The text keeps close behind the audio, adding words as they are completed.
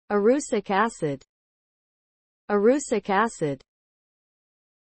Erucic acid. Erucic acid.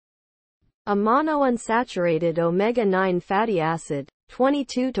 A monounsaturated omega-9 fatty acid,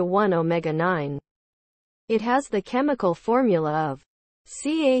 22:1 omega-9. It has the chemical formula of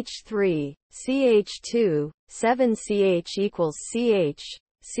CH3, CH2, 7CH equals CH,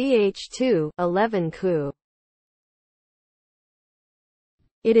 CH2, 11 Cu.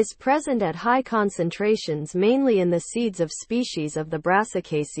 It is present at high concentrations mainly in the seeds of species of the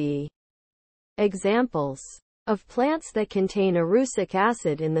Brassicaceae. Examples of plants that contain erucic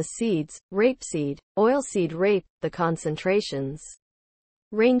acid in the seeds: rapeseed, oilseed rape. The concentrations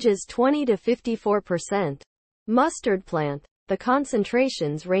ranges 20 to 54%. Mustard plant. The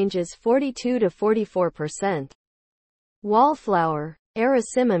concentrations ranges 42 to 44%. Wallflower,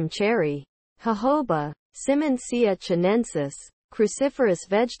 Erysimum cheiri. Jojoba, Simmondsia chinensis. Cruciferous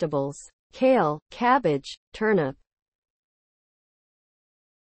vegetables: kale, cabbage, turnip.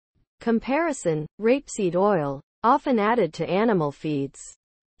 Comparison: rapeseed oil, often added to animal feeds,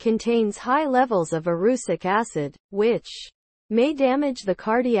 contains high levels of erucic acid, which may damage the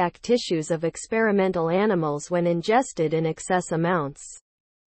cardiac tissues of experimental animals when ingested in excess amounts.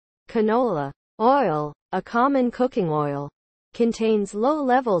 Canola oil, a common cooking oil, contains low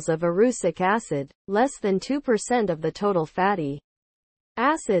levels of erucic acid, less than 2% of the total fatty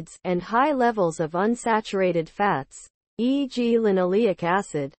acids, and high levels of unsaturated fats, e.g. linoleic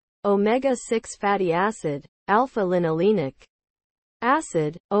acid, omega-6 fatty acid, alpha-linolenic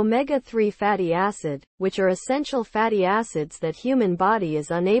acid, omega-3 fatty acid, which are essential fatty acids that human body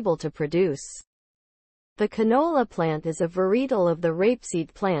is unable to produce. The canola plant is a varietal of the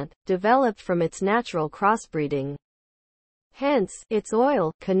rapeseed plant, developed from its natural crossbreeding. Hence, its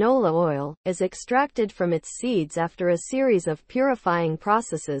oil, canola oil, is extracted from its seeds after a series of purifying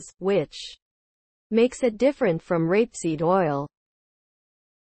processes, which makes it different from rapeseed oil.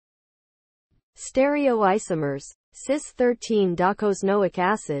 Stereoisomers: cis-13-docosanoic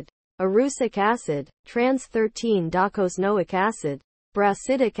acid, erucic acid, trans-13-docosanoic acid,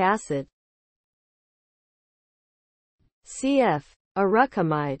 brassicaceae acid. Cf.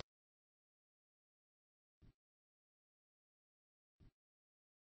 Arucamide.